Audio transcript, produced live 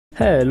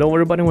Hello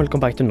everybody and welcome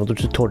back to another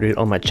tutorial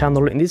on my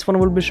channel. In this one I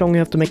will be showing you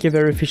how to make a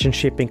very efficient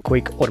shipping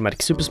quick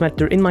automatic super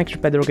smelter in Minecraft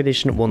Bedrock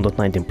Edition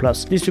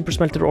 1.19+. This super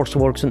smelter also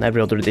works on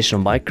every other edition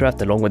of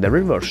Minecraft along with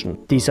every version.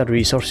 These are the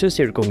resources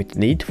you're going to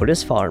need for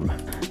this farm.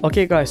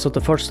 Okay guys, so the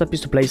first step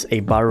is to place a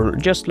barrel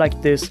just like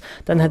this,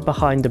 then head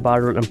behind the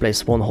barrel and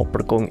place one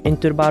hopper going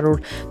into the barrel.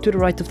 To the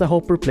right of the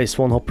hopper place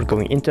one hopper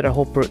going into the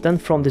hopper, then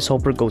from this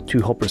hopper go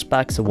two hoppers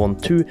back, so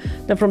 1, 2,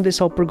 then from this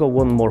hopper go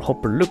one more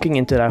hopper looking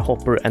into that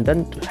hopper, and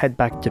then head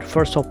back to the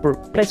first hopper,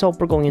 place a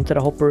hopper going into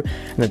the hopper,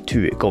 and then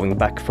 2 going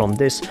back from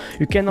this.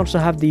 You can also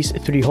have these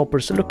 3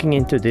 hoppers looking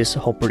into this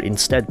hopper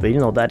instead, but you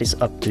know, that is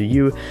up to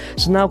you.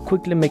 So now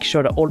quickly make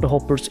sure that all the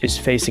hoppers is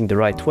facing the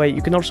right way.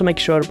 You can also make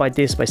sure by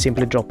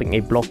simply dropping a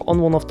block on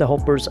one of the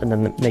hoppers and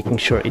then making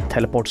sure it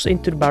teleports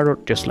into the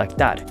barrel just like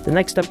that. The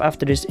next step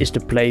after this is to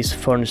place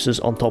furnaces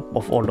on top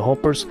of all the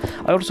hoppers.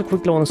 I also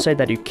quickly want to say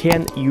that you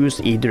can use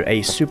either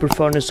a super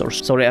furnace or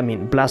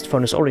blast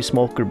furnace or a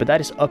smoker, but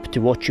that is up to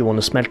what you want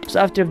to smelt.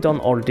 So after you've done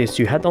all this,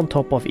 you head on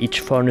top of each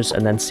furnace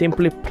and then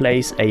simply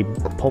place a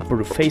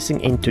hopper facing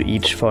into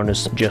each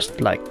furnace just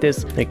like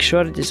this. Make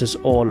sure that this is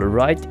all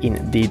right.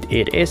 Indeed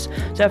it is.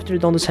 So after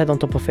you've done this, head on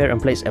top of here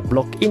and place a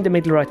block in the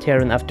middle right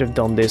here, and after you've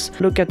done this,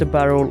 look at the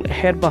barrel,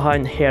 head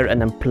behind here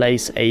and then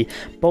place a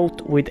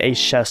boat with a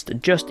chest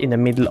just in the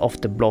middle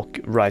of the block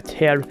right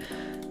here.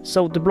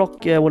 So the block,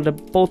 the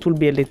boat will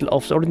be a little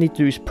off, so all you need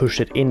to do is push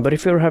it in, but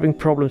if you're having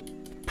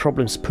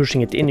problems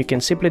pushing it in, you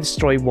can simply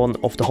destroy one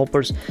of the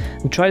hoppers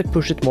and try to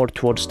push it more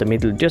towards the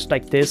middle just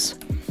like this.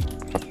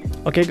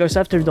 Okay guys,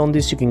 after you've done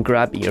this, you can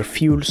grab your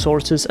fuel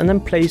sources and then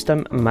place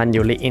them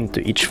manually into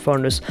each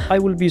furnace. I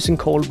will be using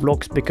coal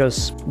blocks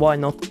because why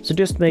not? So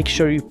just make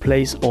sure you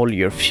place all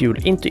your fuel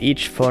into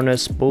each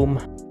furnace, boom.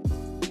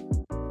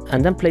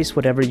 And then place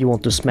whatever you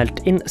want to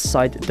smelt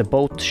inside the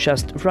boat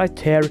chest right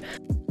here.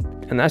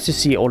 And as you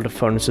see, all the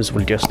furnaces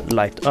will just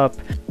light up.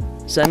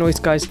 So anyways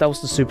guys, that was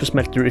the super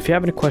smelter. If you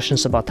have any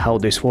questions about how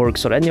this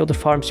works or any other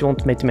farms you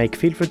want me to make,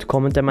 feel free to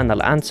comment them and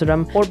I'll answer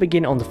them, or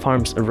begin on the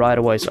farms right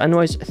away. So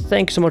anyways,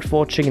 thanks so much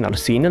for watching and I'll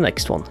see you in the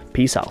next one.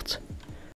 Peace out.